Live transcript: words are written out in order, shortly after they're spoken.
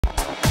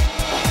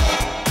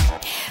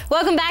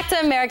Welcome back to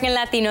American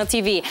Latino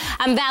TV.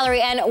 I'm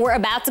Valerie, and we're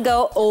about to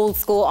go old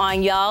school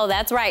on y'all.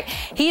 That's right.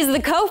 He's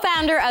the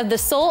co-founder of the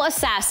Soul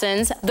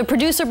Assassins, the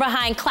producer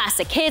behind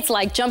classic hits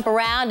like Jump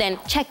Around and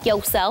Check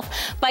Yourself,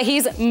 but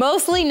he's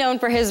mostly known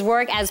for his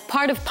work as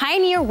part of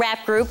pioneer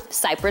rap group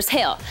Cypress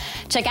Hill.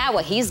 Check out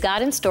what he's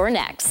got in store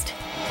next.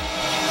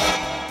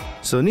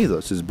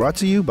 Sonidos is brought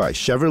to you by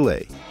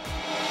Chevrolet.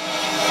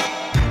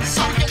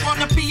 So you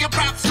wanna be a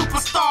rap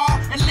superstar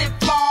and live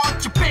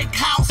large, a big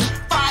house,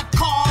 5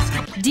 cars.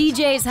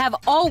 DJs have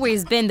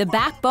always been the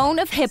backbone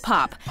of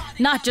hip-hop,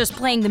 not just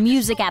playing the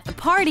music at the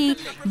party,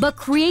 but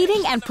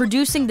creating and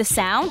producing the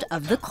sound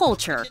of the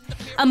culture.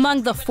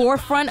 Among the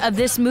forefront of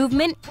this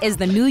movement is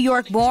the New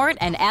York-born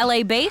and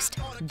LA-based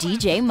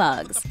DJ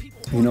Muggs.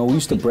 You know, we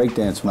used to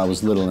breakdance when I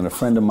was little, and a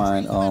friend of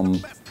mine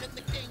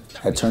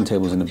had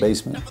turntables in the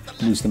basement.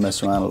 We used to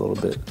mess around a little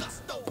bit.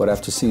 But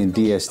after seeing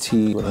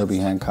DST with Herbie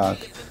Hancock,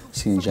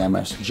 seeing Jam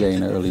Master Jay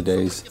in the early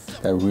days,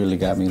 that really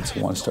got me to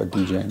want to start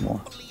DJing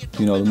more.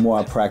 You know, the more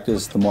I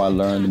practiced, the more I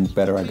learned, the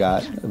better I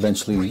got.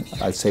 Eventually,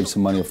 I'd save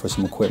some money for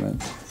some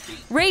equipment.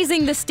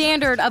 Raising the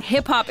standard of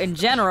hip-hop in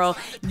general,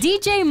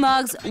 DJ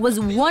Muggs was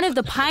one of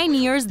the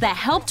pioneers that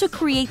helped to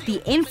create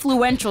the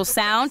influential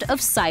sound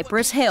of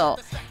Cypress Hill,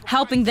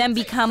 helping them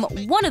become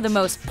one of the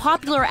most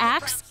popular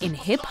acts in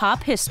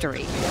hip-hop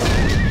history.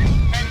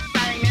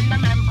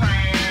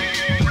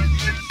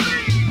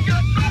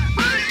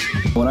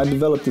 When I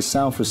developed the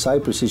sound for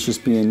Cypress, it's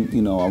just being,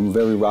 you know, I'm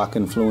very rock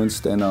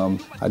influenced, and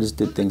I just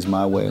did things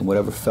my way and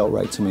whatever felt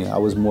right to me. I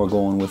was more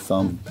going with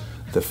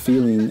the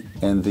feeling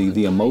and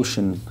the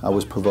emotion I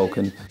was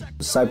provoking.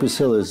 Cypress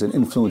Hill as an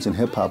influence in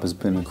hip-hop has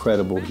been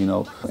incredible, you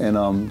know,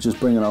 and just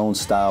bringing our own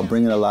style,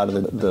 bringing a lot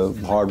of the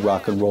hard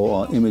rock and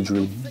roll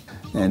imagery,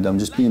 and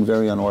just being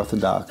very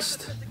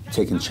unorthodox,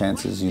 taking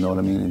chances, you know what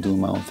I mean, and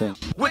doing my own thing.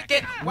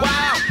 Wicked, wow,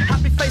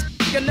 happy face,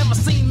 you never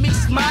seen me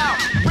smile.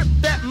 Rip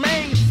that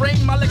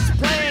mainframe, I'll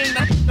explain.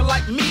 That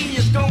like me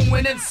is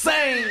going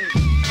insane.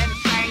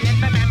 Insane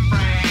in the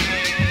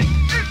membrane.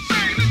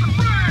 Insane in the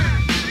brain.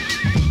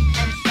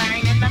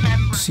 Insane in the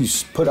membrane. You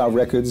put out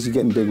records, you're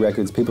getting big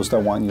records, people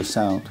start wanting your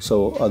sound.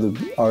 So other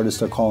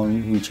artists are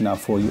calling, reaching out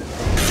for you.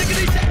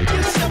 Chickity check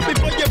yourself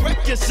before you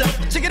wreck yourself.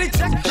 Chickity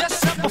check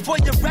yourself before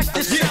you wreck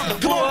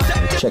yourself. Come on,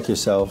 Check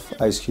Yourself,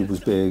 Ice Cube was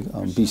big,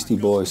 Beastie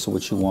Boys, So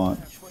What You Want.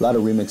 A lot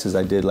of remixes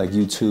I did, like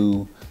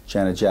U2,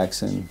 Janet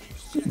Jackson,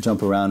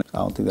 Jump Around. I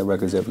don't think that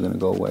record's ever gonna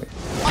go away.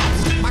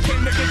 I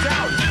can't make it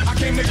down, I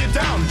can't make it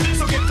down.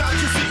 So get down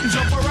your feet and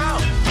jump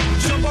around.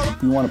 Jump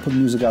around. You want to put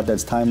music out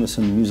that's timeless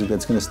and music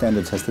that's going to stand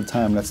the test of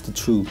time. That's the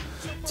true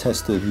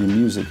test of your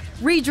music.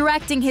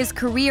 Redirecting his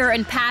career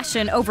and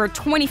passion over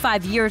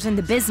 25 years in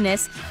the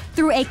business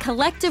through a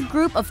collective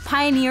group of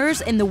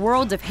pioneers in the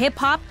world of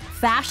hip-hop,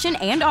 fashion,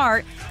 and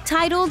art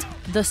titled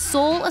the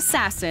Soul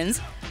Assassins,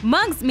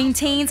 Muggs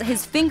maintains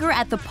his finger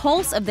at the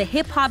pulse of the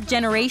hip-hop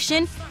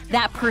generation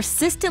that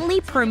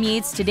persistently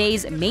permeates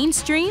today's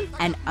mainstream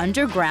and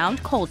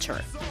underground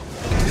culture.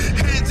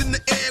 Hands in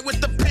the air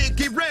with the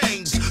pinky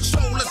rings.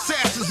 Soul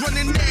Assassins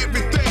running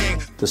everything.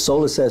 The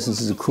Soul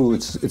Assassins is a crew.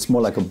 It's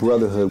more like a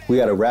brotherhood. We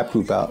had a rap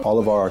group out. All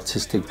of our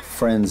artistic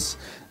friends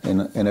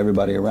and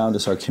everybody around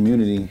us, our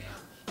community,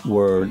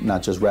 were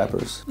not just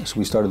rappers. So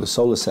we started the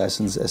Soul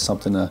Assassins as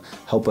something to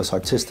help us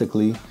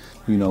artistically,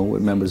 you know,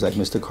 with members like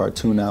Mr.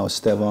 Cartoon now,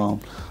 Estevan,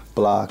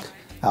 Block,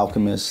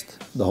 Alchemist,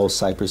 the whole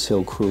Cypress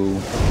Hill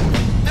crew.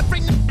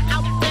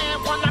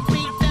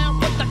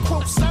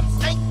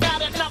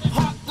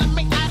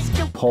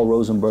 Paul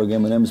Rosenberg,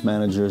 Eminem's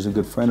manager, is a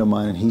good friend of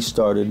mine, and he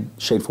started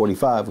Shade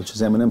 45, which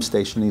is Eminem's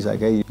station. He's like,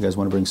 hey, you guys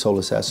want to bring Soul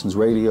Assassins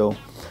Radio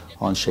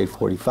on Shade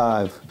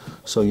 45?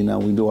 So, you know,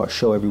 we do our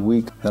show every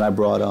week. Then I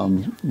brought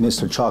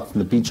Mr. Chalk from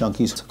the Beat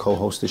Junkies to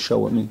co-host the show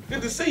with me.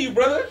 Good to see you,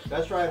 brother.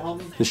 That's right,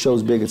 homie. The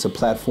show's big. It's a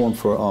platform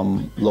for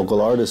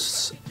local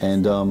artists,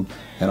 and in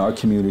our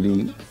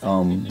community,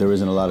 there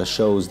isn't a lot of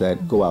shows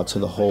that go out to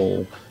the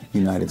whole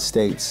United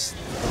States.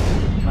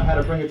 I had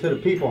to bring it to the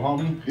people,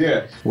 homie.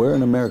 Yeah. We're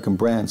an American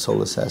brand,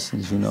 Soul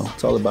Assassins, you know.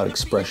 It's all about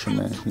expression,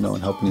 man, you know,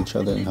 and helping each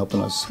other and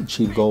helping us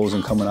achieve goals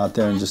and coming out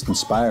there and just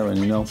inspiring,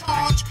 you know.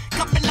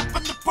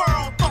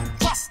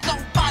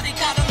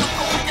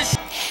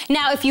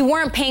 Now, if you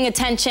weren't paying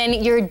attention,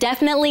 you're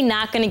definitely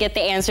not going to get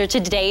the answer to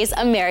today's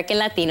American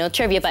Latino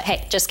trivia, but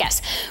hey, just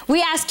guess. We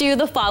asked you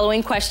the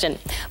following question.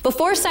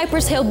 Before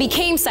Cypress Hill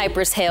became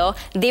Cypress Hill,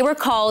 they were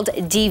called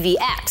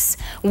DVX.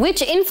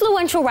 Which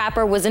influential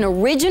rapper was an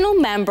original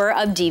member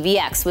of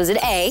DVX? Was it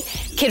A,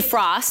 Kid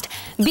Frost,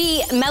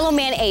 B, Mellow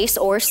Man Ace,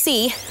 or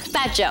C,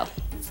 Fat Joe?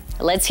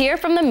 Let's hear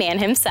from the man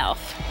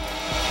himself.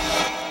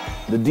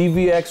 The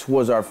DVX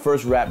was our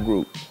first rap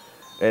group,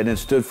 and it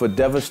stood for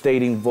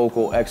Devastating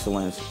Vocal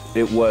Excellence.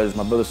 It was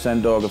my brother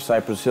Sendog of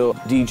Cypress Hill,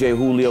 DJ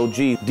Julio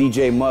G,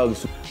 DJ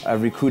Muggs. I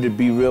recruited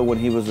B Real when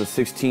he was a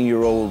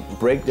 16-year-old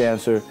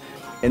breakdancer,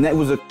 and that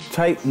was a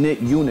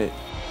tight-knit unit.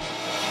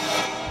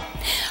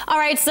 All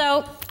right,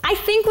 so I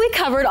think we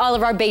covered all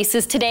of our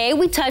bases today.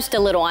 We touched a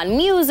little on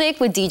music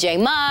with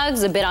DJ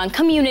Muggs, a bit on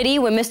community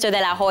with Mr. De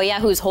La Hoya,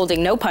 who's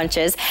holding no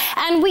punches,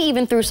 and we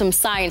even threw some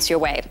science your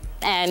way.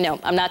 And no,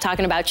 I'm not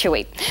talking about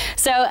Chewy.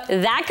 So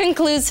that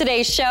concludes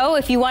today's show.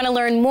 If you want to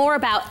learn more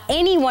about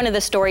any one of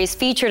the stories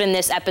featured in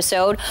this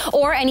episode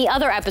or any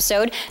other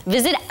episode,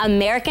 visit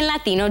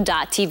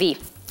AmericanLatino.tv.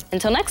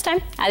 Until next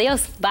time,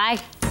 adios, bye.